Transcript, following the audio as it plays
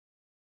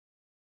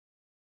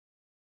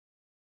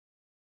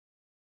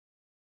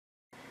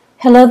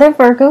Hello there,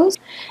 Virgos.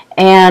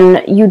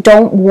 And you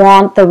don't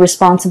want the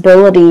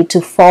responsibility to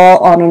fall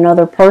on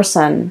another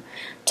person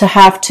to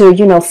have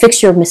to,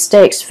 fix your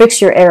mistakes, fix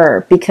your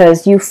error,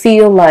 because you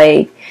feel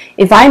like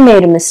if I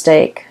made a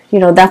mistake,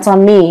 that's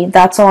on me,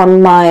 that's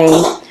on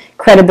my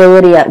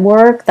credibility at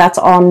work, that's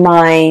on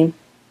my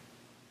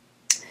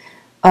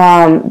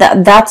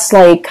that's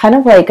like kind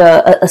of like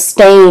a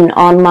stain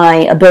on my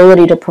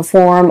ability to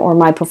perform or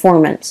my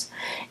performance.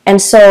 And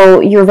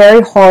so you're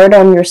very hard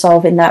on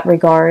yourself in that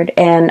regard.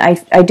 And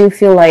I do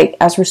feel like,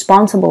 as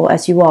responsible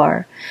as you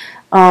are,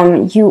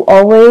 you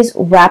always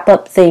wrap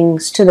up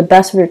things to the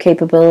best of your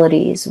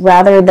capabilities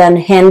rather than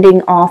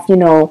handing off,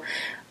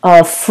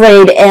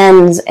 frayed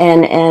ends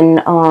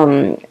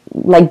and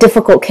like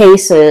difficult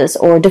cases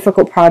or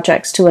difficult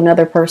projects to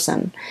another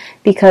person,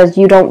 because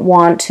you don't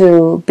want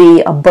to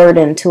be a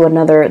burden to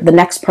the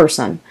next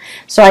person.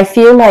 So I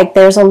feel like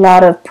there's a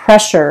lot of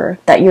pressure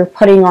that you're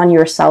putting on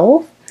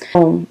yourself.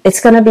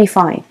 It's going to be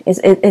fine.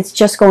 It's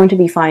just going to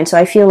be fine. So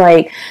I feel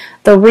like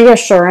the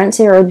reassurance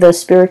here, or the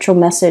spiritual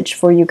message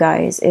for you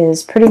guys,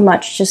 is pretty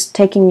much just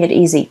taking it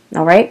easy.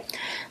 All right.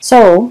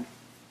 So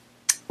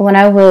when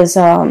I was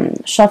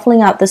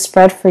shuffling out the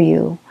spread for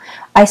you,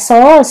 I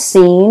saw a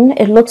scene.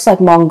 It looks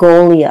like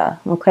Mongolia,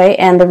 okay?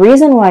 And the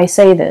reason why I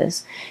say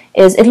this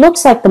is it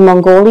looks like the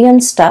Mongolian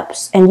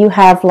steppes, and you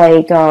have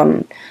like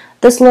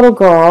this little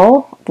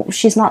girl.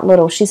 She's not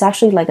little. She's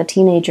actually like a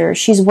teenager.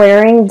 She's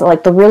wearing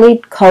like the really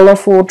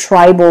colorful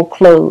tribal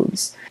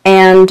clothes.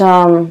 And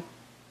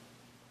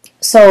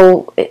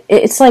so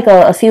it's like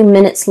a few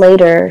minutes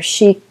later,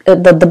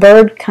 the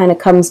bird kind of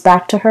comes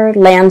back to her,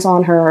 lands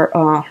on her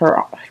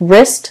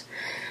wrist,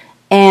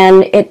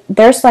 and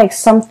there's like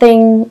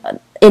something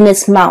in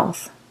its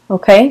mouth,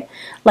 okay,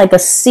 like a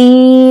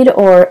seed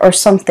or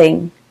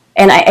something,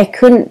 and I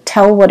couldn't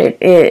tell what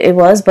it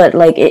was, but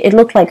like it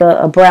looked like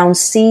a brown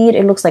seed,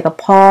 it looks like a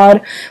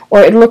pod,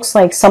 or it looks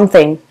like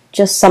something,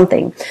 just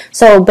something.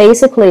 So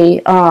basically,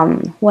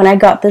 when I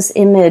got this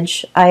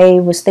image, I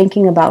was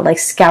thinking about like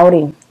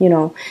scouting,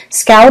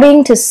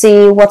 scouting to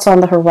see what's on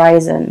the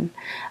horizon.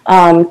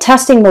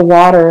 Testing the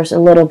waters a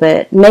little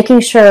bit,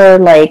 making sure,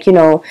 like,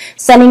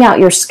 sending out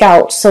your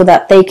scouts so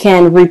that they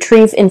can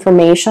retrieve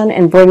information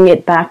and bring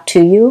it back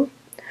to you.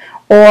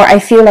 Or I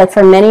feel like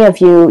for many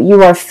of you,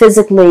 you are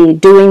physically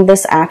doing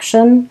this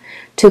action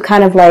to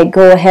kind of like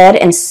go ahead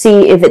and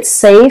see if it's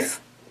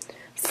safe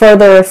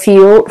further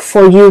afield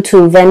for you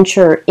to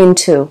venture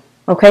into.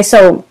 Okay,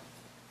 so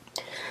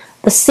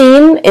the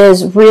scene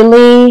is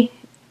really,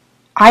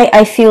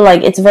 I feel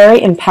like it's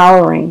very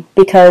empowering,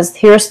 because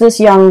here's this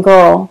young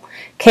girl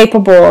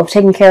capable of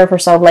taking care of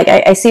herself. Like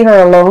I see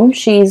her alone.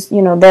 She's,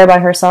 there by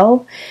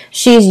herself.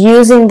 She's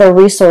using the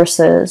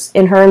resources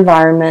in her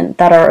environment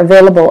that are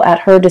available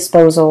at her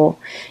disposal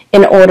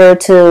in order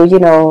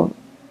to,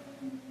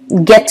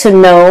 get to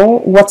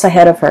know what's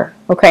ahead of her.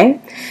 Okay.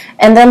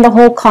 And then the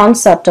whole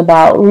concept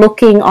about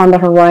looking on the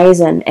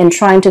horizon and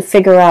trying to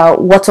figure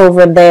out what's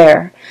over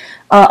there.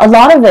 A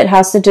lot of it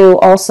has to do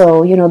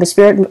also, the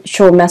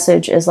spiritual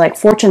message is like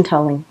fortune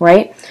telling,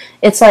 right?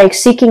 It's like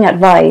seeking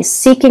advice,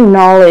 seeking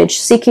knowledge,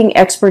 seeking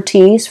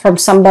expertise from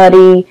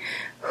somebody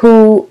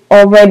who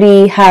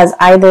already has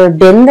either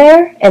been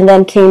there and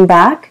then came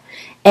back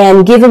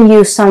and given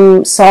you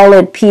some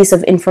solid piece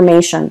of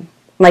information,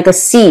 like a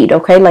seed,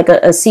 okay? Like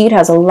a seed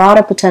has a lot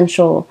of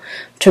potential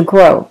to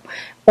grow.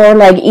 Or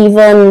like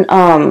even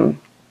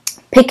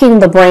picking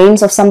the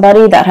brains of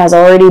somebody that has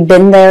already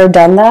been there,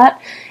 done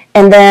that,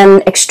 and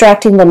then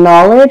extracting the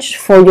knowledge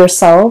for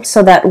yourself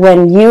so that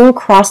when you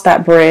cross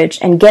that bridge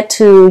and get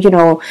to,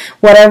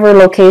 whatever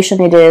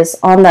location it is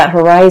on that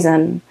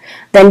horizon,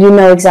 then you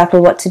know exactly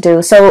what to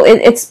do. So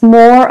it's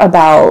more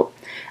about,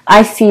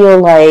 I feel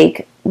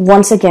like,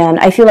 once again,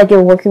 I feel like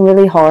you're working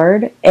really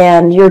hard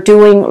and you're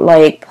doing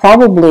like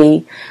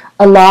probably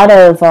a lot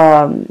of,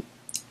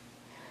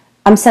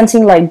 I'm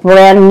sensing like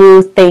brand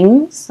new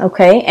things,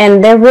 okay?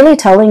 And they're really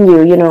telling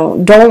you,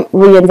 don't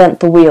reinvent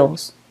the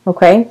wheels,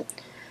 okay?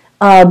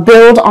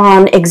 Build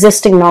on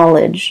existing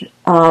knowledge.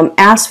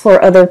 Ask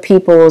for other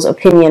people's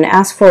opinion.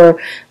 Ask for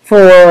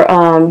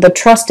the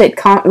trusted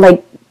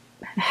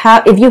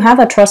if you have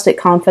a trusted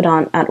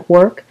confidant at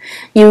work,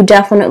 you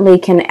definitely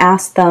can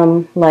ask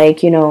them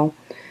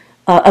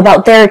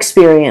about their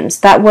experience.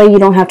 That way you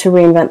don't have to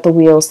reinvent the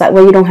wheels. That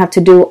way you don't have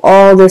to do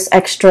all this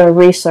extra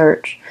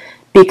research,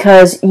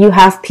 because you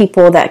have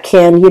people that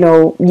can,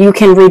 you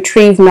can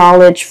retrieve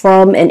knowledge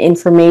from and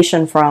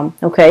information from,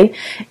 okay?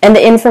 And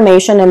the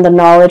information and the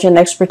knowledge and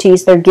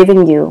expertise they're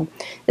giving you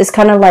is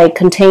kind of like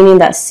containing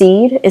that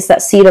seed. It's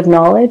that seed of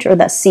knowledge or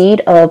that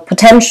seed of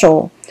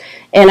potential.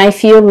 And I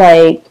feel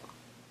like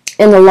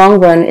in the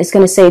long run, it's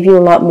going to save you a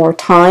lot more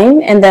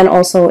time. And then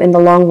also in the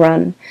long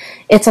run,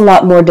 it's a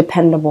lot more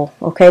dependable,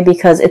 okay?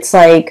 Because it's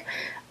like,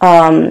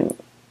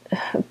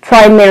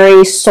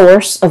 primary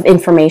source of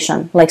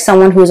information, like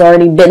someone who's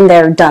already been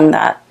there, done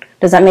that.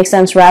 Does that make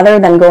sense? Rather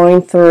than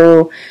going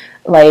through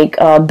like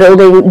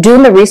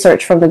doing the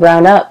research from the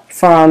ground up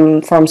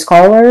from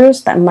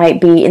scholars that might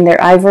be in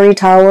their ivory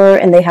tower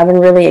and they haven't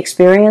really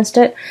experienced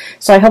it.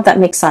 So I hope that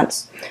makes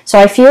sense. So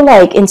I feel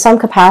like in some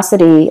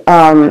capacity,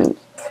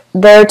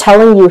 they're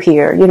telling you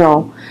here, you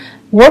know,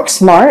 work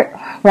smart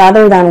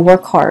rather than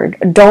work hard.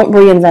 Don't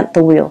reinvent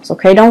the wheels,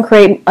 okay? Don't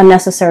create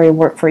unnecessary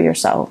work for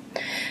yourself.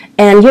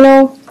 And, you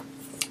know,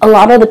 a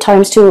lot of the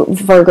times too,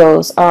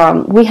 Virgos,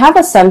 we have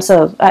a sense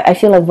of, I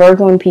feel like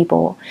Virgoing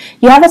people,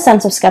 you have a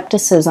sense of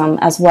skepticism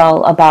as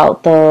well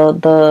about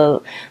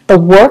the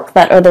work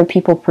that other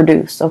people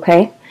produce,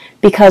 okay?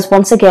 Because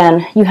once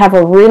again, you have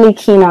a really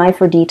keen eye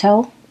for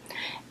detail.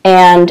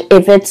 And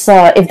if it's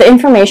if the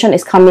information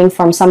is coming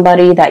from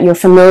somebody that you're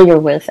familiar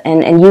with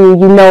and you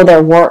know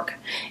their work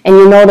and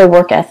you know their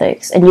work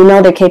ethics and you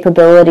know their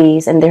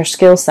capabilities and their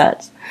skill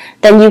sets,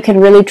 then you can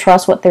really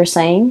trust what they're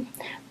saying.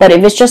 But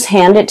if it's just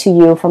handed to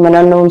you from an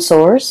unknown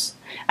source,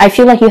 I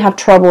feel like you have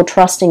trouble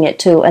trusting it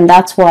too, and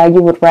that's why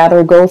you would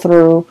rather go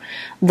through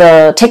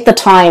take the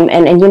time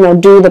and you know,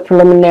 do the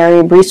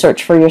preliminary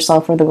research for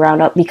yourself from the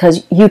ground up,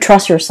 because you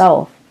trust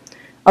yourself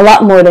a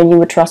lot more than you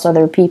would trust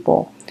other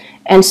people.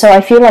 And so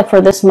I feel like for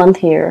this month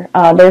here,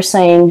 they're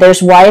saying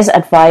there's wise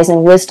advice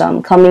and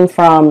wisdom coming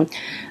from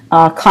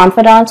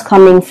confidants,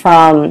 coming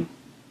from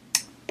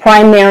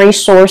primary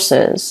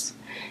sources,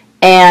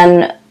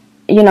 and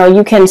you know,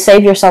 you can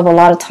save yourself a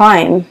lot of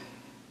time.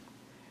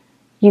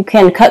 You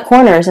can cut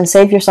corners and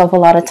save yourself a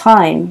lot of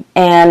time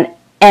and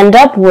end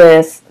up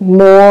with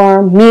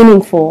more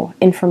meaningful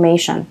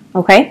information,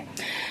 okay?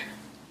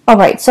 All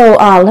right, so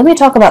let me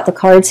talk about the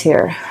cards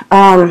here.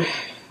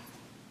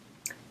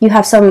 You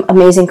have some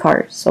amazing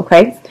cards,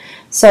 okay?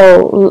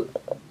 So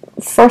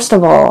first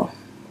of all,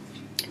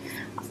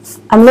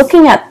 I'm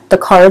looking at the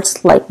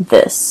cards like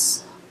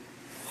this.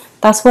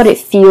 That's what it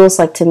feels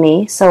like to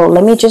me. So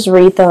let me just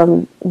read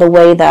them the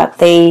way that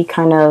they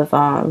kind of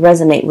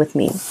resonate with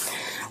me.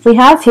 We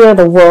have here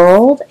the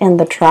World and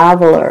the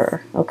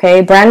Traveler,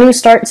 okay? Brand new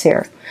starts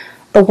here.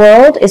 The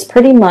World is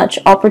pretty much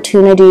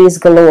opportunities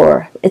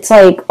galore. It's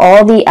like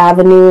all the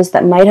avenues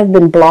that might have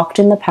been blocked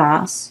in the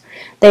past,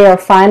 they are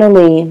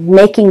finally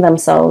making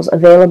themselves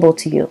available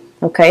to you,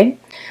 okay?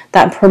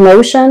 That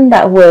promotion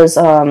that was,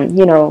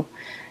 you know,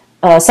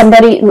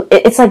 somebody,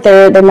 it's like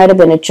there might have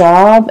been a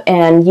job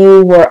and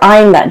you were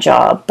eyeing that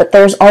job, but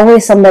there's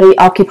always somebody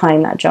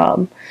occupying that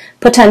job.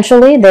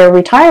 Potentially they're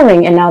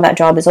retiring and now that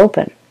job is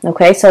open,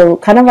 okay? So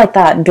kind of like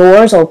that,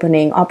 doors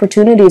opening,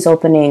 opportunities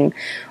opening,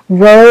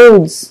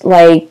 roads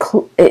like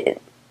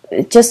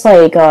just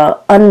like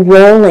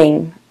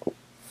unrolling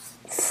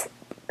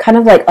kind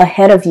of like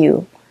ahead of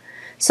you.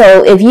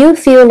 So if you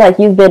feel like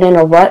you've been in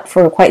a rut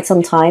for quite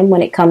some time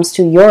when it comes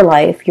to your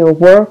life, your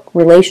work,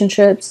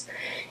 relationships,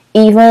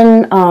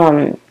 even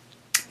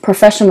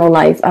professional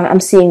life, I'm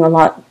seeing a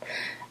lot.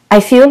 I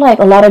feel like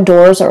a lot of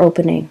doors are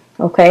opening,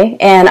 okay?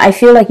 And I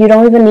feel like you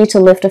don't even need to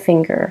lift a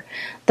finger.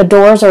 The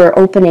doors are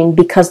opening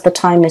because the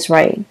time is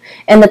right.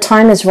 And the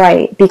time is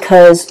right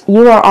because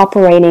you are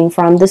operating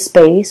from this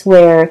space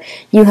where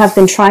you have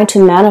been trying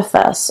to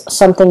manifest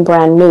something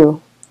brand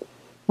new.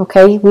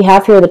 Okay, we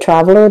have here the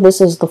Traveler. This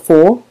is the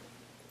Fool.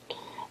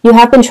 You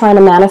have been trying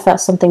to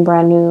manifest something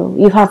brand new.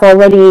 You have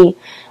already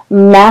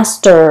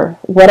mastered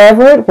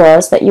whatever it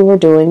was that you were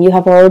doing. You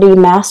have already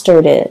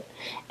mastered it.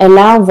 And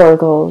now,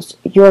 Virgos,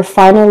 you're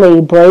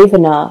finally brave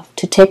enough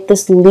to take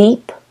this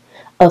leap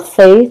of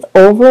faith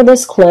over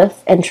this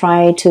cliff and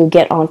try to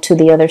get onto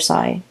the other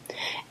side.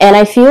 And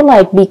I feel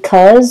like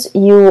because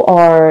you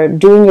are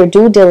doing your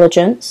due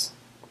diligence,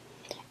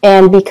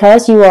 and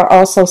because you are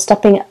also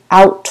stepping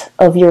out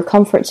of your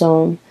comfort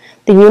zone,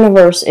 the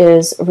universe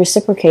is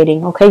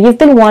reciprocating, okay? You've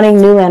been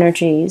wanting new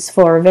energies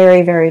for a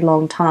very, very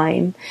long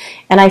time.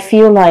 And I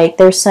feel like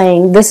they're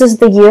saying, this is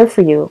the year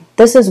for you.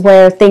 This is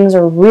where things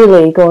are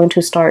really going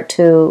to start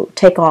to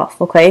take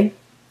off, okay?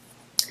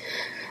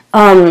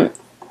 In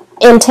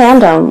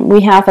tandem,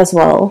 we have as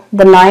well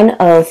the Nine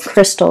of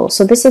Crystals.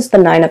 So this is the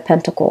Nine of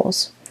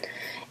Pentacles.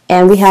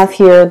 And we have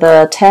here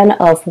the Ten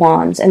of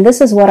Wands. And this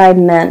is what I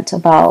meant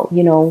about,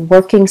 you know,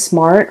 working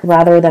smart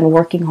rather than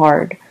working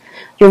hard.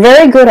 You're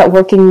very good at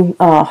working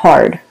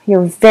hard.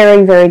 You're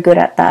very, very good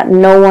at that.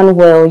 No one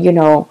will, you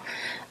know,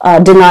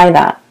 deny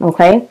that,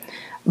 okay?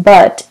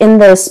 But in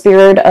the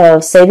spirit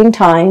of saving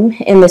time,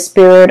 in the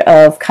spirit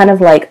of kind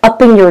of like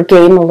upping your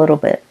game a little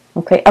bit,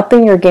 okay?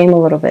 Upping your game a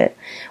little bit.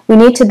 We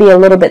need to be a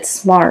little bit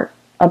smart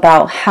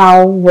about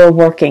how we're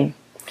working.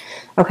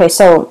 Okay,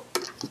 so,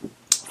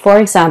 for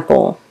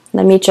example,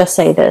 let me just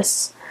say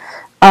this.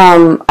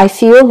 I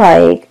feel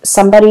like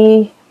some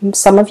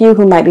of you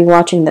who might be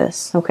watching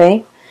this,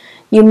 okay?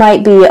 You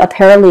might be a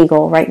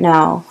paralegal right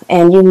now,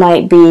 and you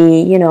might be,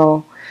 you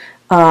know,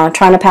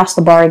 trying to pass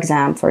the bar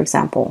exam, for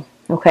example,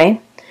 okay?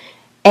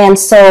 And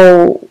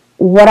so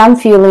what I'm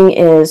feeling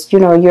is, you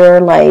know, you're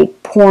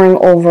like poring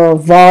over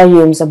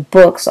volumes of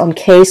books on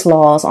case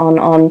laws,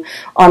 on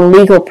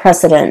legal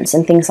precedents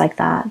and things like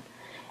that.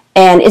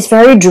 And it's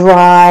very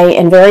dry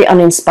and very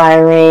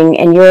uninspiring,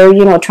 and you're,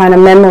 you know, trying to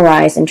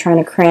memorize and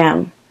trying to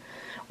cram.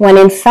 when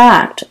in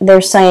fact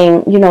they're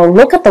saying, you know,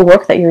 look at the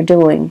work that you're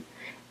doing.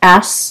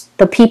 Ask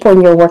the people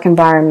in your work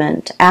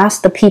environment.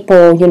 Ask the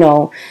people, you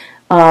know,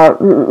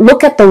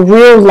 look at the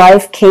real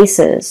life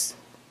cases.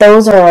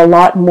 Those are a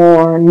lot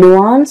more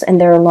nuanced, and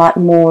they're a lot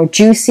more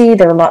juicy.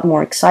 They're a lot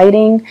more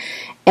exciting.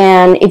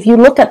 And if you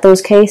look at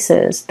those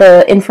cases,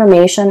 the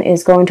information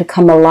is going to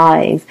come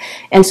alive.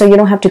 And so you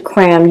don't have to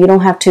cram. You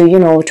don't have to, you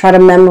know, try to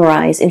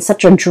memorize in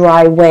such a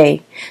dry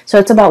way. So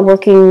it's about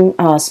working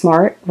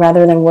smart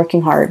rather than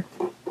working hard.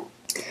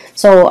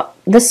 So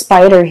this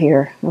spider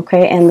here,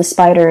 okay, and the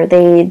spider,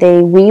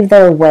 they weave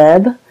their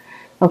web,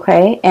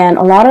 okay, and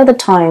a lot of the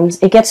times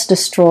it gets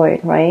destroyed,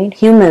 right?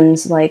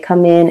 Humans like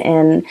come in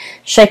and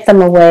shake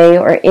them away,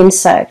 or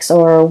insects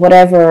or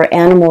whatever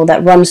animal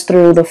that runs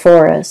through the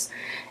forest.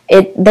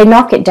 They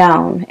knock it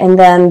down, and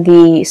then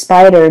the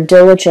spider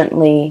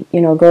diligently,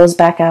 you know, goes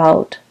back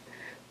out,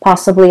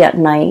 possibly at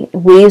night,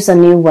 weaves a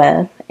new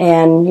web,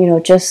 and, you know,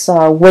 just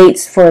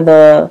waits for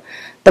the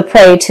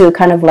prey to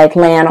kind of like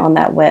land on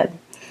that web.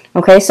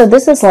 Okay, so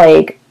this is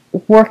like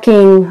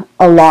working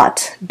a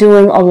lot,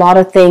 doing a lot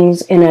of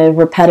things in a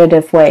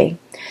repetitive way.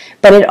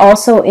 But it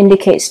also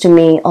indicates to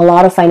me a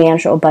lot of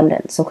financial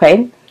abundance,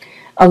 okay?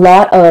 A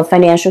lot of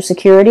financial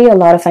security, a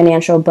lot of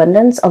financial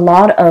abundance, a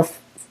lot of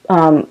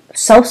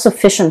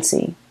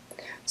self-sufficiency.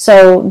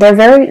 So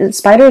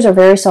spiders are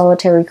very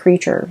solitary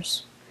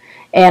creatures.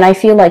 And I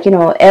feel like, you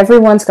know,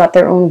 everyone's got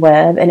their own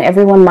web, and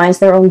everyone minds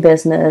their own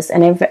business,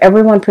 and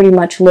everyone pretty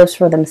much lives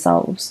for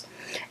themselves.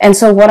 And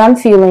so what I'm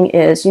feeling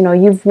is, you know,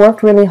 you've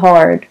worked really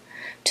hard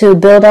to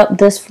build up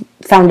this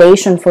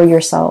foundation for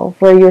yourself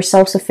where you're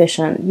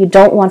self-sufficient. You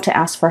don't want to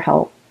ask for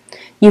help.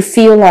 You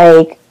feel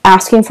like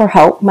asking for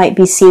help might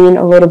be seen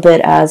a little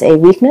bit as a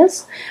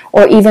weakness,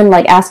 or even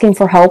like asking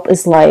for help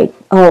is like,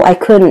 oh, I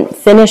couldn't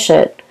finish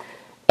it.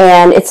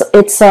 And it's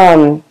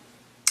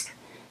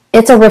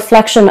a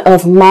reflection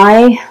of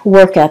my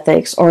work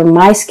ethics or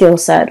my skill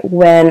set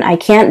when I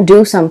can't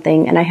do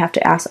something and I have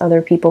to ask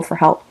other people for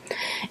help.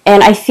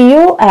 And I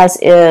feel as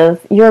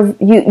if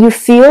you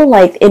feel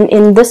like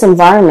in this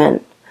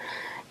environment,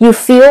 you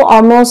feel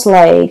almost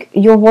like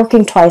you're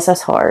working twice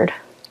as hard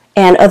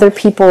and other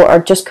people are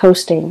just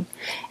coasting.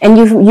 And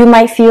you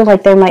might feel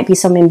like there might be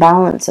some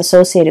imbalance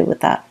associated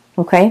with that,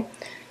 okay?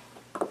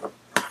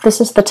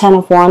 This is the Ten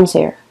of Wands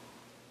here.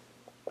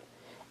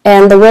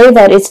 And the way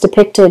that it's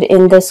depicted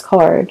in this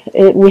card,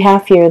 we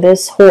have here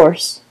this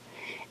horse.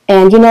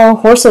 And, you know,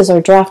 horses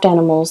are draft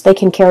animals. They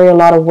can carry a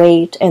lot of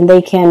weight, and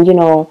they can, you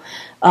know,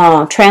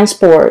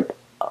 transport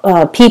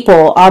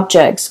people,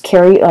 objects,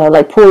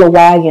 like pull a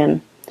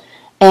wagon.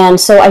 And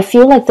so I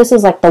feel like this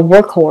is like the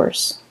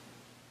workhorse,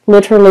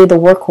 literally the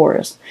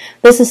workhorse.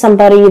 This is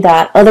somebody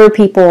that other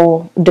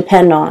people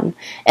depend on,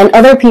 and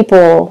other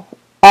people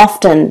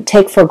often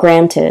take for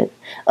granted.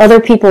 Other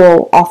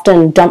people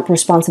often dump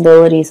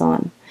responsibilities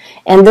on.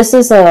 And this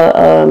is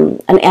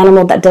an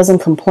animal that doesn't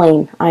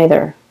complain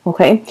either,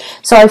 okay?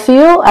 So I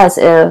feel as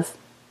if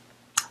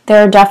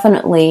there are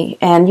definitely,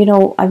 and you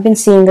know, I've been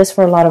seeing this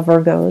for a lot of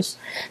Virgos,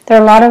 there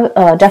are a lot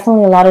of,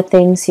 definitely a lot of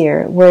things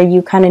here where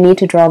you kind of need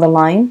to draw the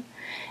line.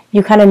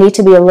 You kind of need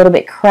to be a little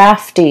bit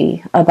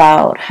crafty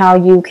about how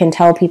you can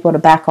tell people to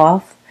back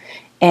off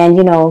and,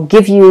 you know,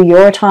 give you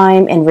your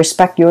time and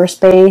respect your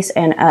space,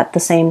 and at the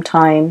same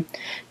time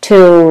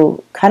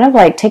to kind of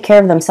like take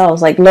care of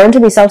themselves, like learn to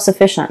be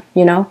self-sufficient,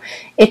 you know.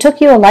 It took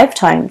you a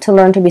lifetime to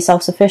learn to be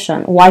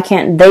self-sufficient. Why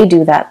can't they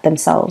do that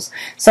themselves?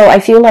 So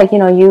I feel like, you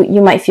know,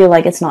 you might feel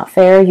like it's not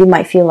fair. You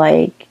might feel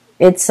like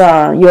it's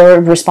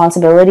your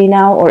responsibility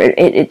now, or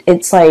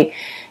it's like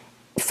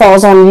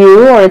falls on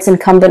you, or it's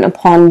incumbent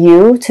upon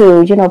you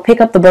to, you know, pick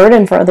up the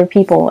burden for other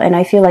people. And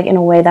I feel like in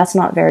a way that's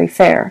not very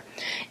fair.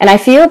 And I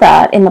feel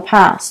that in the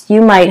past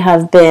you might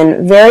have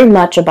been very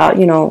much about,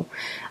 you know,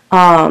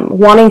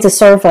 wanting to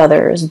serve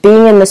others,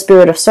 being in the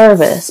spirit of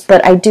service.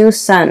 But I do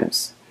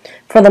sense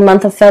for the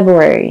month of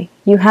February,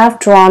 you have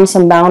drawn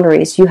some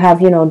boundaries. You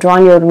have, you know,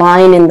 drawn your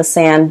line in the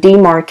sand,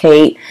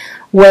 demarcate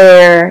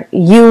where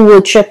you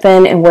will chip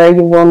in and where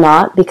you will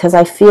not, because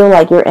I feel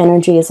like your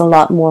energy is a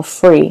lot more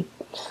free.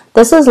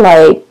 This is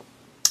like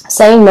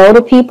saying no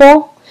to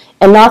people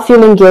and not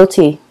feeling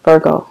guilty,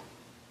 Virgo.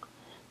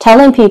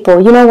 Telling people,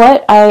 you know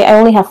what, I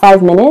only have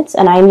 5 minutes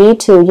and I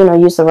need to, you know,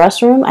 use the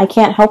restroom. I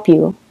can't help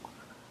you.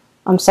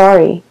 I'm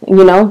sorry.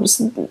 You know,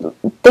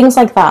 things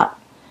like that.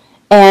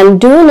 And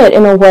doing it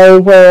in a way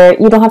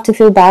where you don't have to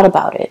feel bad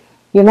about it.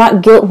 You're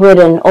not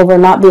guilt-ridden over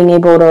not being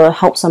able to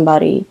help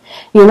somebody.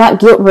 You're not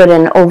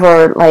guilt-ridden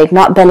over, like,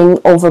 not bending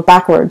over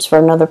backwards for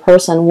another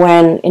person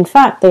when, in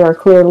fact, they are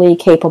clearly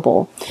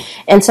capable.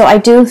 And so I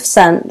do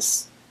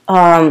sense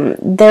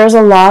there's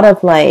a lot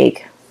of,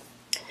 like,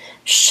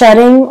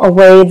 shedding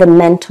away the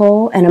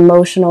mental and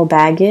emotional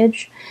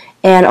baggage.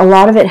 And a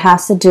lot of it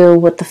has to do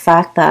with the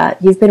fact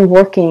that you've been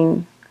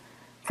working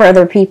for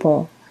other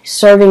people,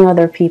 serving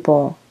other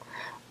people,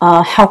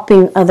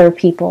 helping other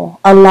people,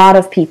 a lot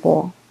of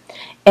people.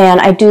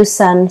 And I do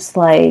sense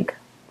like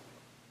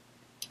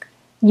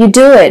you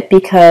do it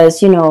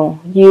because, you know,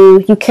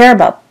 you care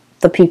about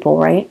the people,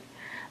 right?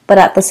 but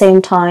at the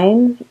same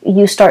time,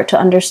 you start to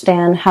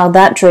understand how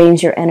that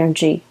drains your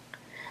energy,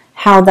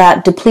 how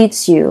that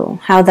depletes you,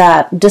 how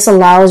that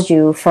disallows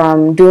you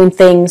from doing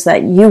things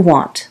that you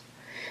want,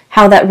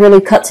 how that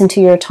really cuts into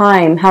your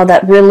time, how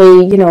that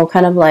really, you know,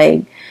 kind of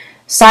like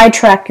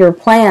sidetrack your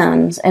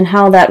plans, and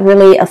how that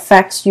really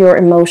affects your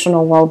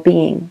emotional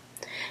well-being.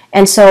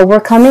 And so we're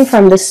coming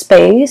from this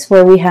space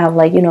where we have,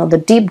 like, you know, the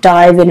deep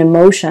dive in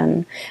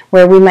emotion,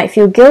 where we might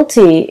feel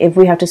guilty if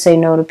we have to say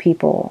no to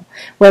people,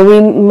 where we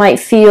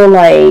might feel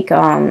like,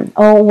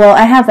 oh, well,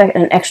 I have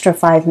an extra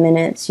 5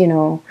 minutes, you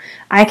know,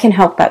 I can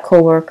help that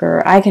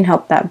coworker, I can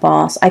help that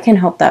boss, I can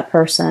help that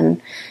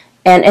person,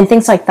 and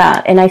things like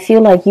that. And I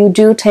feel like you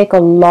do take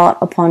a lot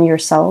upon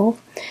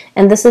yourself.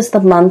 And this is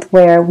the month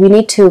where we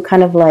need to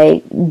kind of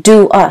like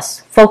do us,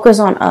 focus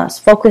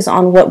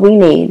on what we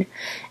need,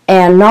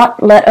 and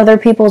not let other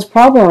people's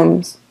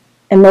problems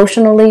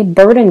emotionally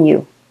burden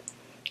you.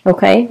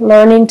 Okay?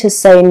 Learning to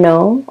say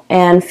no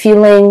and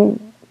feeling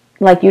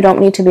like you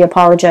don't need to be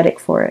apologetic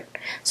for it.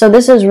 So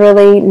this is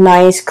really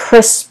nice,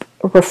 crisp,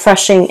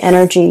 refreshing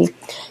energy.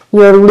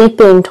 You're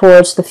leaping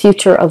towards the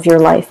future of your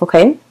life,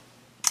 okay?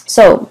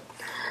 So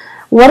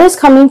what is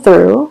coming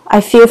through,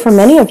 I feel for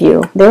many of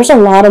you, there's a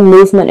lot of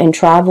movement and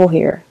travel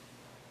here.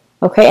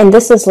 Okay, and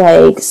this is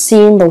like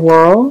seeing the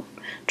world,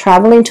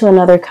 traveling to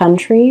another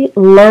country,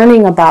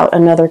 learning about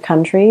another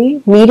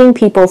country, meeting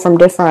people from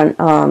different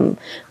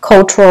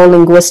cultural,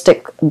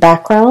 linguistic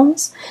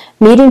backgrounds,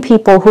 meeting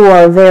people who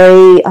are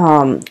very,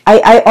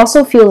 I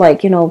also feel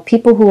like, you know,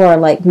 people who are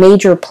like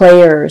major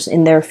players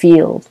in their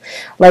field,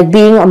 like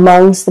being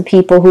amongst the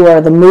people who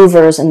are the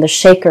movers and the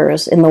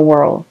shakers in the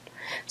world.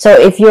 So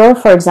if you're,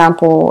 for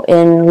example,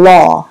 in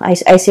law, I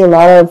see a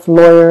lot of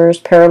lawyers,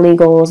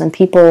 paralegals, and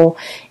people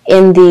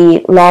in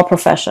the law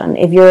profession.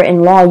 If you're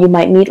in law, you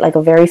might meet like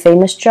a very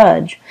famous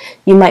judge.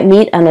 You might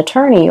meet an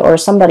attorney or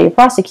somebody, a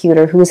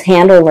prosecutor, who's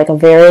handled like a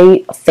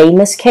very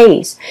famous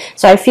case.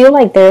 So I feel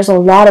like there's a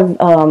lot of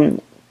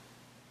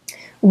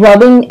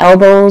rubbing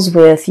elbows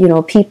with, you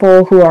know,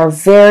 people who are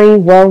very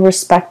well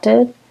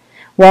respected,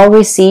 well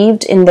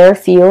received in their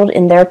field,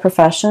 in their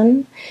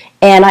profession.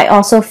 And I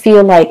also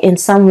feel like in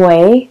some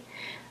way,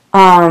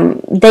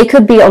 they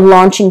could be a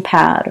launching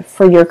pad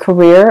for your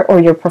career or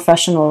your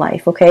professional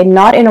life, okay?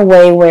 Not in a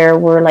way where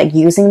we're like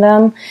using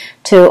them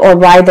to, or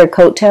ride their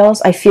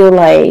coattails. I feel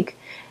like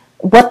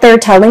what they're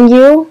telling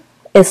you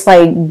is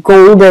like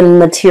golden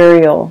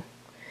material,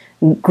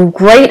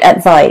 great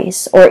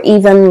advice, or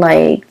even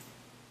like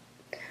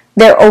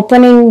they're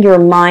opening your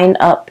mind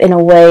up in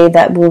a way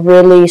that will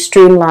really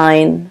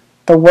streamline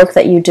the work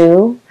that you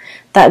do,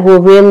 that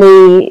will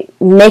really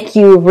make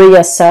you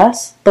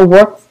reassess the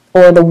work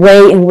or the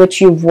way in which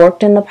you've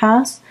worked in the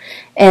past.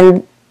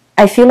 And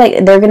I feel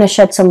like they're going to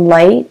shed some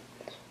light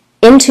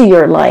into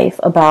your life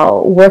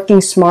about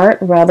working smart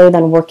rather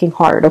than working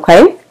hard,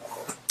 okay?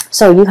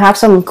 So you have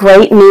some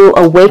great new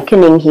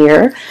awakening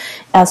here,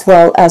 as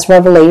well as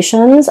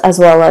revelations, as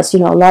well as, you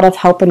know, a lot of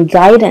help and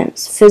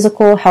guidance,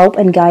 physical help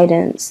and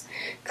guidance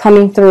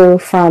coming through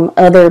from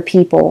other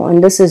people.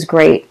 And this is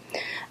great.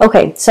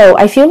 Okay, so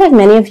I feel like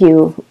many of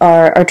you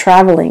are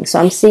traveling. So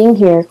I'm seeing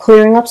here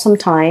clearing up some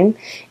time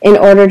in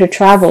order to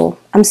travel.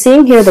 I'm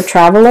seeing here the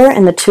Traveler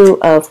and the Two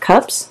of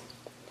Cups.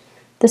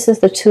 This is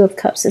the Two of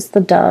Cups. It's the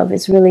dove.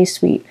 It's really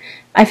sweet.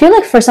 I feel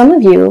like for some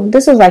of you,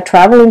 this is like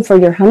traveling for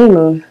your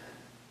honeymoon.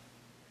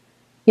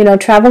 You know,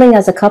 traveling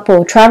as a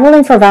couple.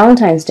 Traveling for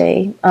Valentine's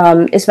Day.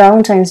 It's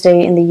Valentine's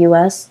Day in the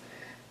U.S.,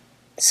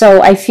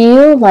 so I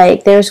feel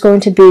like there's going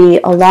to be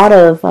a lot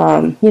of,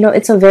 you know,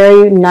 it's a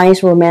very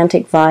nice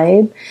romantic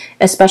vibe,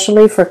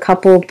 especially for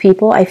coupled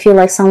people. I feel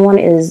like someone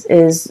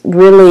is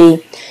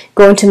really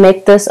going to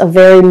make this a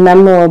very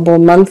memorable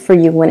month for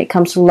you when it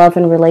comes to love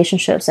and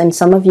relationships. And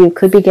some of you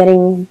could be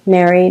getting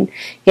married,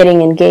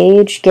 getting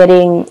engaged,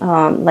 getting,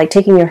 like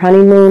taking your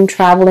honeymoon,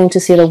 traveling to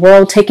see the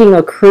world, taking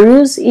a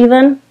cruise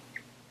even,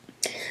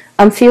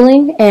 I'm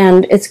feeling.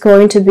 And it's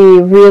going to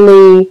be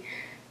really,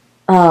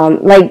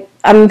 like,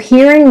 I'm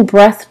hearing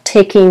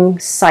breathtaking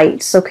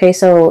sights, okay?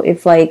 So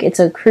if, like, it's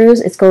a cruise,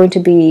 it's going to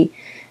be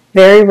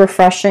very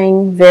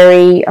refreshing,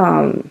 very,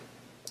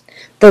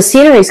 the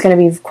scenery is going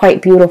to be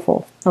quite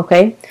beautiful,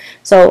 okay?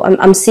 So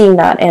I'm seeing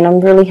that, and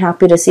I'm really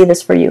happy to see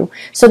this for you.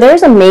 So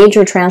there's a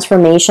major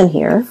transformation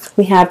here.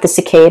 We have the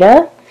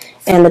cicada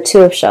and the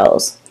Two of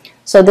Shells.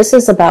 So this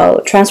is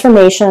about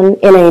transformation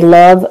in a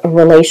love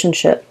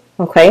relationship,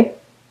 okay?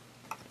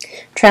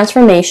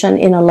 Transformation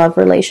in a love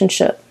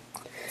relationship.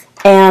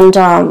 And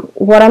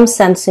what I'm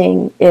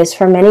sensing is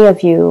for many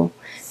of you,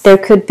 there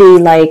could be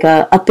like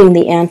upping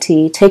the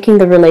ante, taking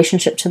the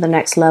relationship to the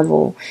next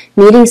level,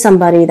 meeting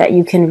somebody that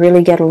you can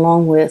really get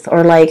along with,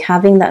 or like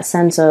having that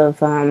sense of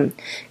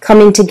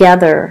coming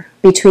together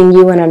between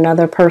you and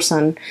another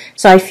person.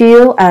 So I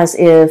feel as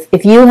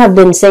if you have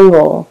been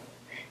single,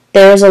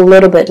 there's a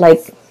little bit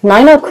like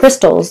Nine of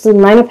Crystals, the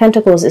Nine of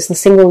Pentacles is the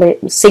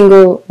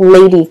single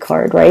lady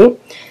card, right?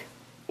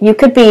 You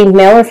could be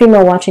male or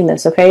female watching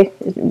this, okay?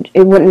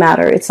 It wouldn't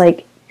matter. It's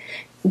like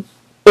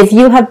if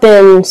you have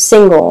been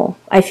single,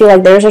 I feel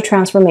like there's a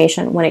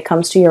transformation when it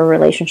comes to your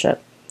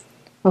relationship.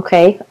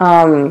 Okay,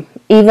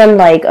 even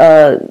like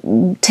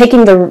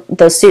taking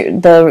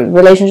the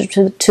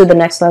relationship to the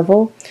next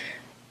level.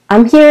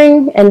 I'm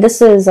hearing, and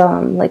this is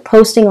like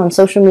posting on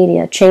social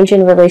media,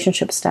 changing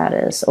relationship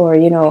status, or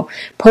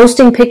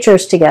posting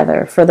pictures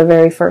together for the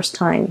very first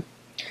time.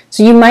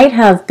 So you might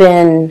have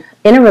been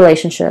in a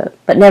relationship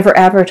but never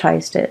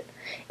advertised it,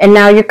 and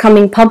now you're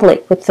coming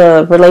public with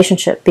the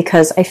relationship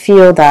because I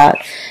feel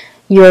that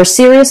you're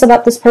serious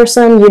about this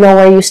person, you know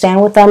where you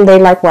stand with them, they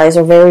likewise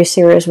are very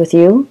serious with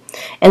you.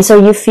 And so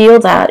you feel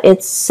that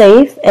it's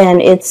safe and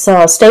it's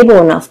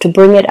stable enough to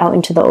bring it out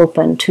into the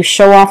open, to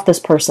show off this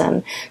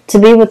person, to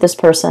be with this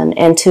person,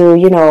 and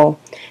to,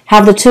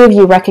 have the two of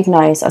you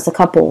recognized as a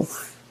couple.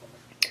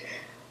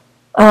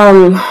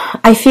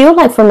 I feel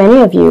like for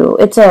many of you,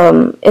 it's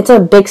a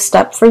big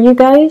step for you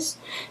guys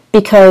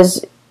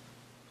because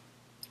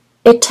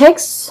it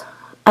takes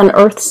an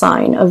earth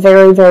sign a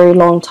very, very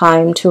long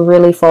time to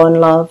really fall in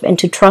love and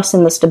to trust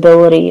in the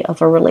stability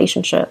of a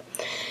relationship.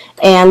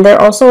 And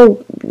they're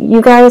also,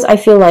 you guys, I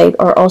feel like,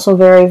 are also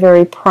very,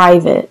 very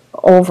private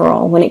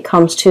overall when it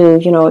comes to,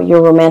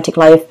 your romantic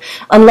life.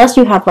 Unless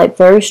you have like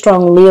very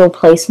strong Leo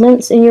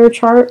placements in your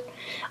chart,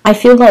 I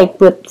feel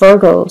like with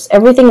Virgos,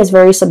 everything is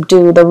very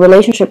subdued. The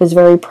relationship is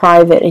very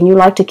private and you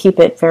like to keep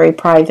it very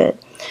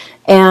private.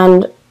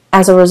 And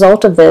as a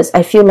result of this,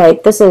 I feel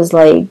like this is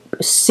like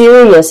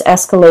serious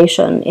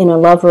escalation in a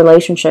love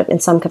relationship in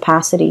some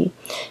capacity,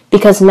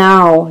 because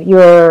now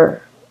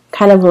you're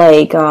kind of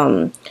like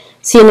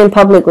seen in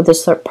public with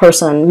this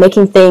person,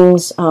 making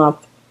things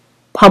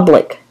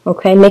public,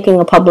 okay, making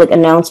a public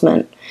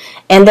announcement,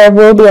 and there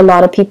will be a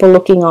lot of people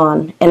looking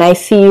on. And I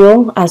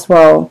feel as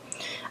well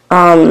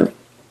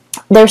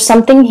there's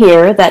something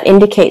here that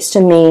indicates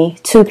to me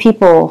two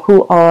people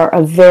who are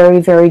a very,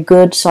 very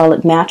good,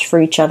 solid match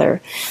for each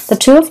other. The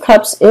Two of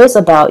Cups is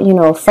about,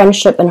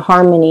 friendship and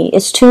harmony.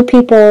 It's two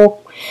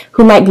people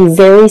who might be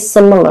very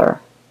similar.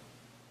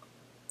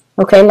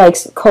 Okay, like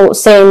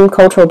same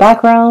cultural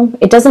background.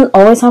 It doesn't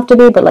always have to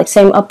be, but like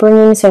same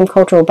upbringing, same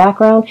cultural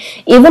background.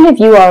 Even if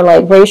you are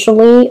like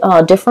racially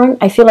different,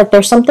 I feel like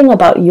there's something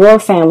about your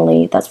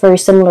family that's very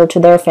similar to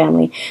their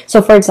family.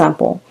 So for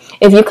example,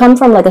 if you come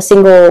from like a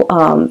single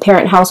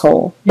parent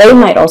household, they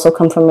might also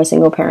come from a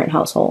single parent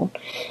household.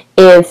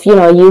 If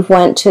you've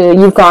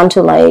gone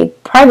to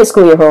like private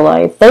school your whole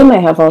life, they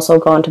might have also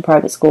gone to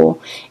private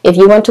school. If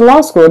you went to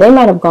law school, they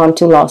might have gone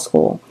to law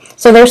school.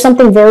 So there's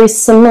something very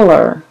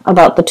similar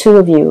about the two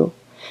of you,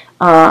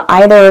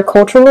 either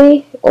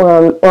culturally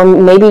or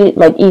maybe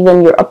like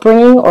even your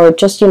upbringing or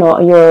just,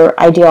 your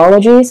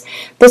ideologies.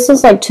 This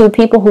is like two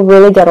people who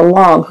really get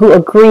along, who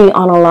agree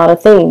on a lot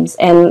of things.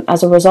 And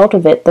as a result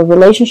of it, the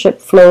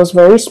relationship flows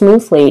very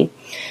smoothly.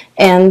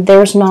 And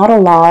there's not a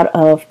lot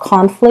of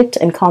conflict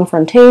and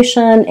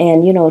confrontation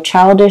and,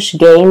 childish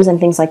games and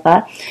things like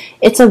that.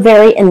 It's a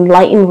very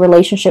enlightened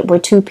relationship where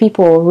two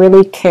people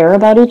really care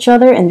about each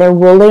other and they're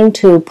willing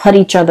to put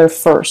each other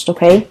first,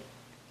 okay?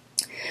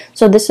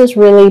 So this is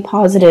really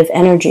positive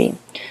energy.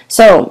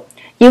 So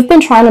you've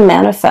been trying to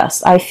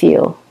manifest, I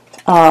feel,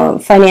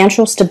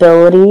 financial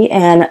stability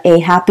and a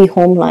happy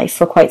home life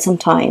for quite some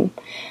time.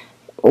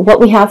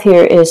 What we have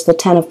here is the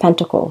Ten of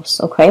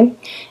Pentacles, okay?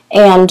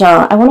 And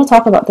I want to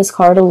talk about this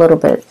card a little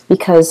bit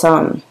because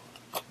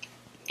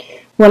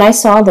when I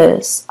saw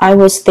this, I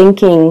was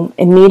thinking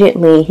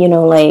immediately,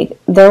 like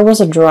there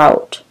was a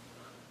drought,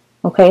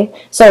 okay?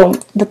 So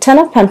the Ten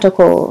of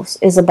Pentacles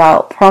is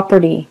about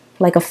property,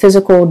 like a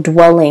physical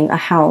dwelling, a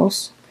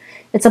house.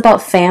 It's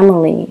about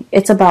family.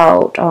 It's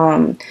about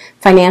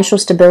financial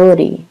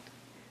stability,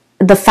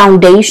 the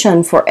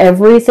foundation for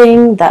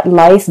everything that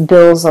life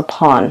builds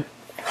upon.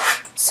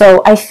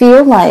 So I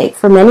feel like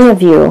for many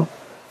of you,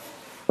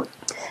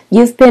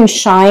 you've been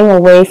shying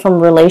away from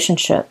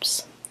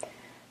relationships.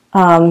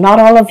 Not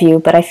all of you,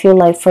 but I feel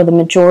like for the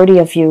majority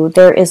of you,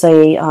 there is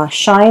a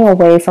shying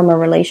away from a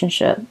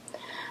relationship.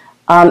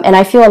 And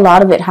I feel a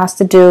lot of it has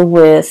to do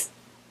with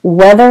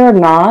whether or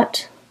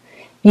not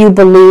you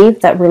believe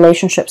that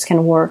relationships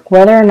can work,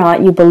 whether or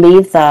not you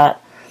believe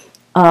that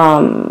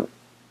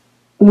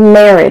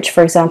marriage,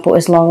 for example,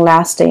 is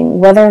long-lasting,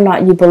 whether or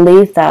not you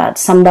believe that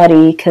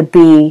somebody could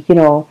be,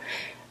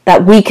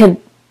 that we could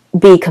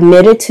be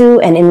committed to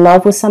and in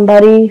love with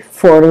somebody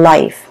for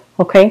life,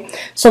 okay?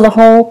 So the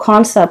whole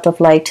concept of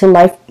like till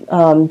life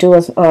do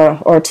us,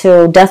 or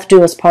till death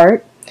do us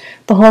part,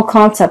 the whole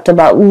concept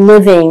about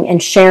living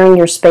and sharing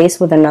your space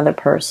with another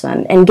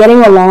person and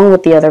getting along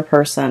with the other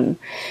person.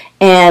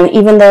 And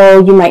even though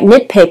you might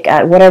nitpick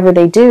at whatever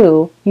they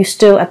do, you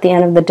still, at the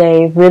end of the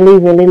day, really,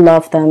 really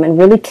love them and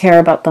really care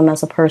about them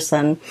as a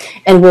person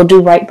and will do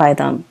right by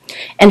them.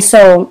 And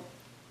so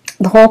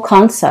the whole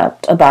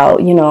concept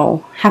about,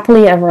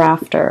 happily ever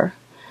after,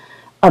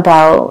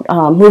 about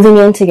moving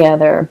in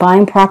together,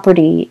 buying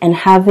property, and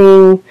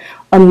having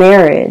a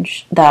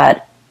marriage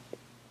that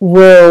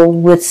will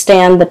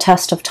withstand the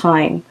test of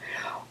time.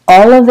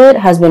 All of it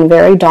has been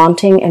very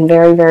daunting and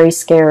very, very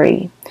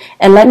scary.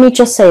 And let me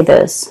just say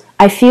this.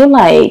 I feel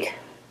like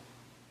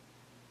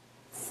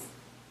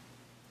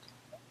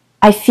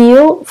I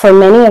feel for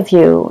many of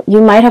you,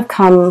 you might have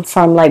come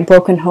from like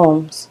broken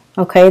homes.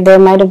 Okay, there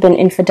might have been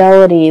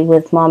infidelity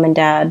with mom and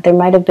dad. There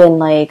might have been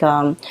like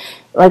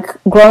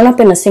growing up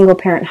in a single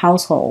parent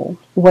household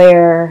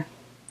where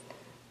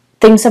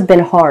things have been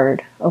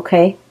hard.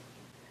 Okay,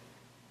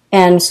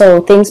 and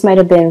so things might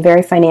have been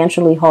very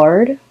financially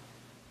hard,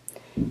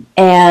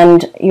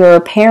 and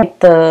your parent,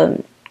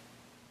 the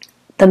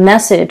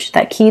message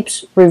that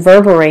keeps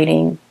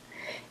reverberating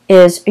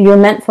is you're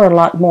meant for a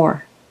lot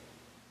more.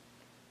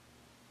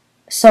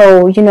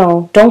 So, you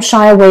know, don't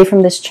shy away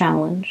from this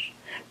challenge.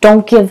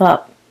 Don't give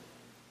up,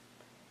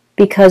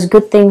 because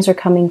good things are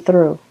coming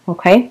through,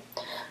 okay?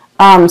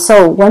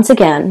 So once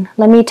again,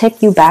 let me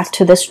take you back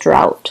to this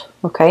drought,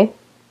 okay?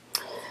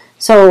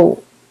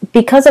 So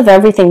because of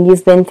everything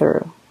you've been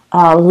through,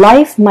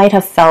 life might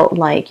have felt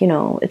like, you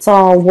know, it's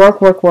all work,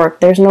 work,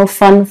 work. There's no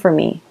fun for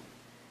me,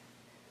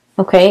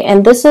 okay?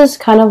 And this is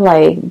kind of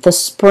like the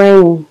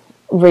spring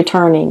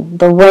returning.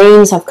 The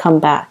rains have come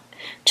back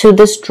to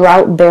this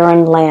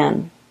drought-barren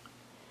land.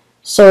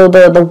 So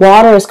the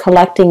water is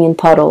collecting in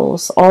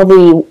puddles. All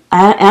the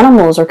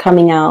animals are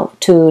coming out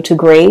to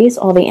graze.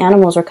 All the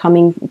animals are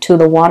coming to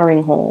the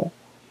watering hole.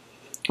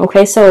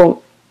 Okay,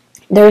 so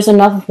there's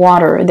enough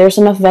water. There's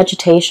enough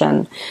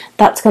vegetation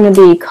that's going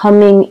to be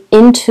coming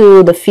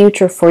into the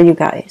future for you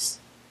guys.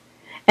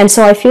 And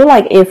so I feel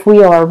like if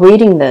we are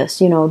reading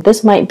this, you know,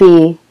 this might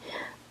be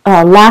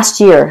last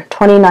year,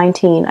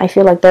 2019, I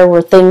feel like there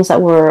were things that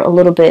were a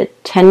little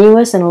bit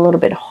tenuous and a little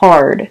bit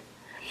hard.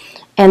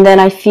 And then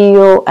I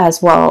feel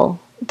as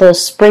well, the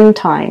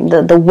springtime,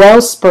 the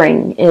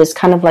wellspring is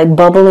kind of like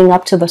bubbling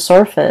up to the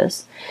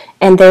surface,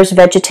 and there's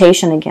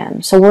vegetation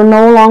again. So we're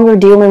no longer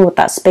dealing with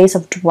that space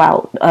of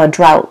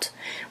drought.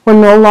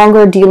 We're no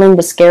longer dealing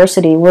with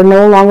scarcity. We're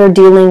no longer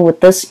dealing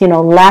with this, you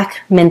know,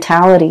 lack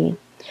mentality.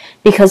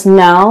 Because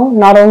now,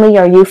 not only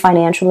are you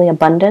financially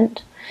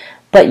abundant,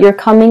 but you're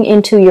coming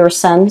into your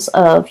sense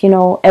of, you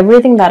know,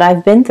 everything that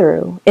I've been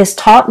through has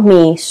taught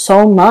me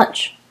so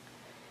much.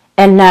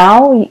 And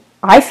now,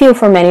 I feel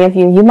for many of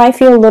you, you might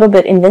feel a little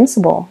bit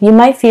invincible. You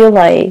might feel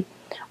like,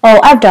 oh,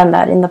 I've done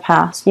that in the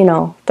past, you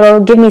know,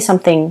 give me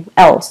something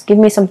else, give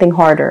me something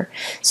harder.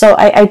 So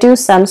I do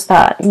sense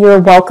that you're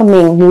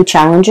welcoming new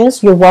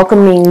challenges, you're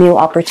welcoming new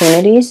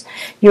opportunities,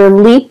 you're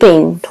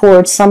leaping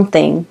towards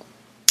something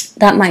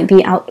that might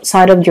be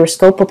outside of your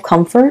scope of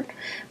comfort,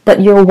 but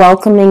you're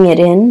welcoming it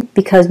in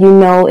because you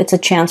know it's a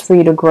chance for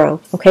you to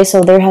grow. Okay, so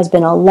there has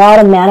been a lot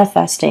of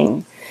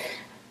manifesting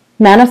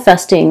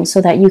so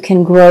that you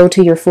can grow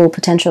to your full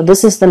potential.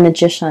 This is the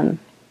Magician.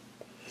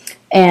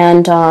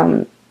 And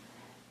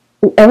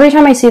every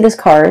time I see this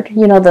card,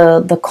 you know,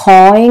 the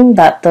cawing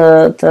that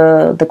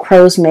the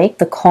crows make,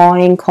 the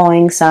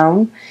cawing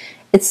sound,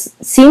 it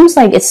seems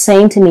like it's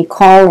saying to me,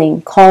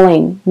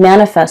 calling,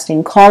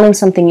 manifesting, calling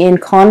something in,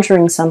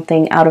 conjuring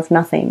something out of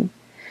nothing,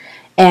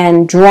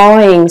 and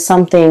drawing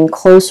something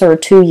closer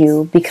to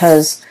you,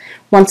 because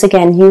once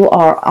again, you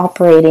are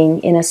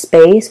operating in a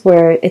space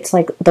where it's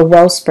like the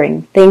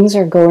wellspring. Things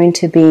are going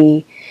to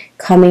be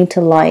coming to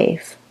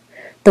life.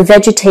 The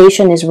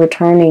vegetation is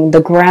returning.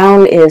 The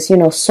ground is, you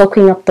know,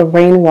 soaking up the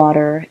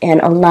rainwater and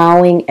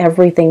allowing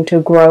everything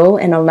to grow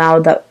and allow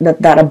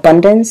that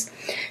abundance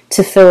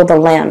to fill the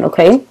land,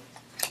 okay?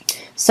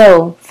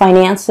 So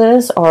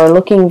finances are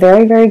looking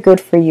very, very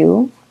good for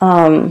you.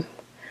 And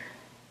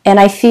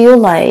I feel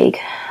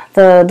like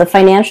the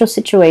financial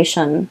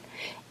situation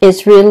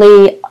is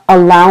really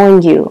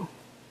allowing you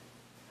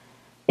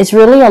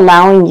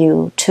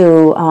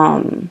to,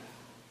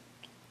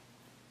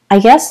 I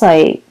guess,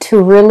 like,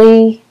 to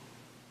really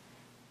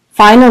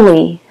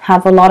finally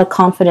have a lot of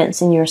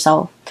confidence in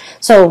yourself.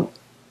 So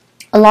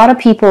a lot of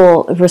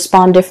people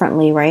respond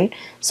differently, right?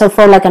 So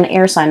for like an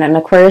air sign, an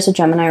Aquarius, a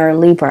Gemini, or a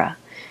Libra,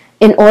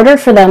 in order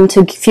for them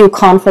to feel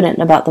confident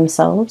about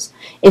themselves,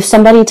 if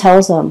somebody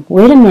tells them,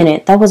 wait a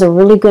minute, that was a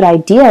really good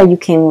idea you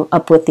came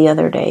up with the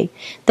other day,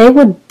 they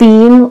would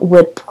beam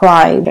with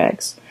pride,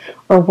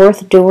 or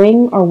worth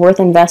doing or worth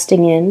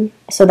investing in,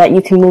 so that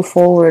you can move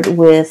forward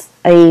with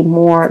a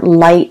more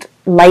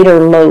lighter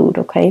load,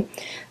 okay?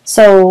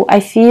 So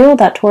I feel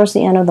that towards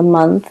the end of the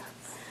month,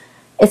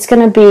 it's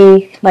going to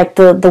be like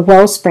the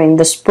wellspring,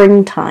 the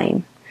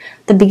springtime.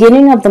 The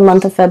beginning of the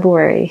month of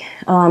February,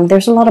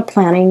 there's a lot of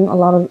planning, a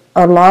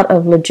lot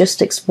of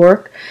logistics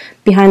work,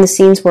 behind the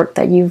scenes work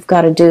that you've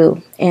got to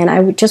do. And I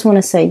would just want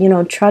to say, you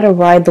know, try to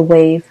ride the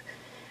wave.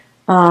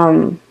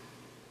 Don't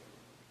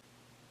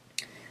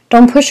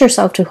push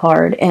yourself too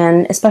hard,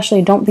 and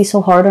especially don't be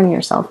so hard on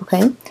yourself,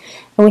 okay? And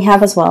we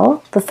have as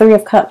well the Three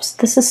of Cups.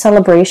 This is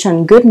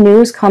celebration, good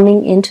news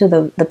coming into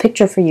the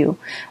picture for you.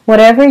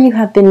 Whatever you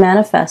have been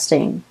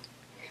manifesting,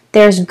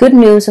 there's good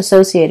news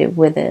associated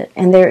with it,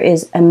 and there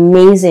is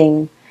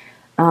amazing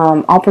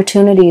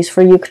opportunities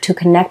for you to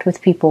connect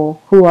with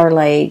people who are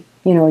like,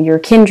 you know, your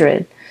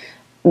kindred.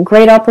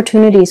 Great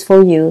opportunities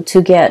for you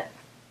to get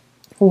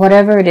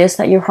whatever it is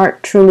that your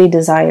heart truly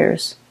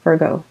desires,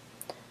 Virgo.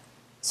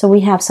 So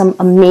we have some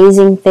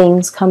amazing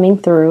things coming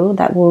through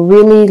that will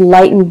really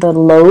lighten the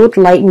load,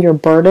 lighten your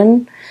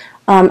burden,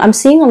 I'm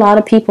seeing a lot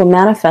of people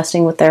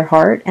manifesting with their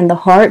heart, and the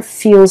heart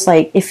feels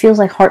like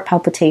heart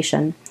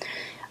palpitation.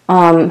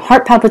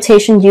 Heart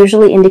palpitation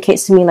usually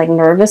indicates to me like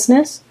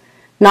nervousness,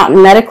 not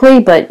medically,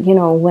 but you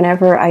know,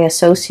 whenever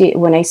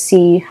when I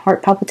see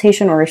heart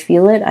palpitation or I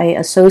feel it, I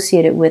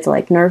associate it with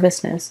like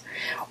nervousness,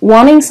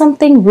 wanting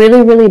something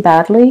really, really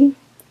badly.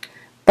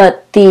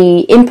 But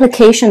the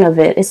implication of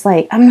it is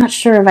like, I'm not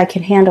sure if I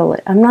can handle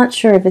it. I'm not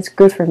sure if it's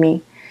good for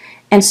me.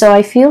 And so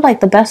I feel like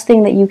the best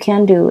thing that you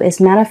can do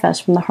is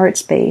manifest from the heart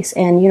space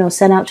and, you know,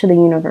 send out to the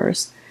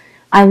universe.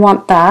 I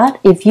want that.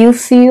 If you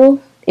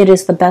feel it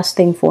is the best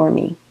thing for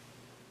me.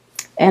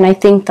 And I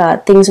think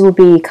that things will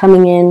be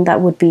coming in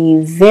that would be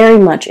very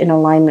much in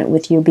alignment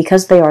with you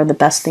because they are the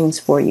best things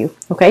for you.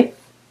 Okay?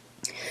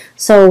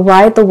 So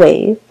ride the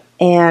wave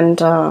and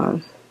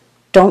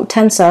don't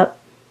tense up.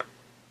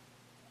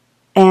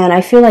 And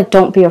I feel like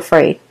don't be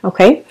afraid,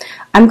 okay?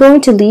 I'm going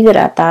to leave it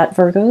at that,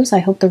 Virgos. I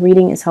hope the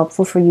reading is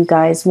helpful for you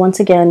guys. Once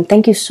again,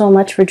 thank you so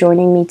much for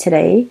joining me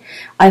today.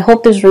 I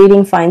hope this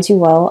reading finds you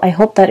well. I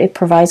hope that it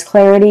provides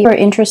clarity. If you're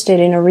interested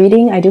in a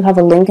reading, I do have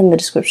a link in the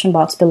description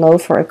box below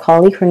for a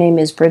colleague. Her name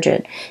is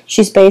Bridget.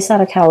 She's based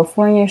out of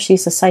California.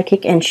 She's a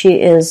psychic, and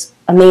she is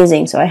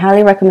amazing. So I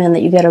highly recommend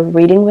that you get a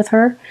reading with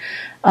her.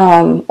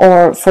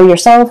 Or for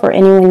yourself or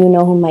anyone you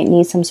know who might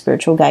need some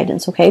spiritual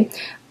guidance, okay?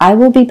 I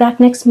will be back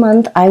next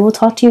month. I will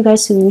talk to you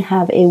guys soon.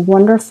 Have a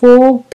wonderful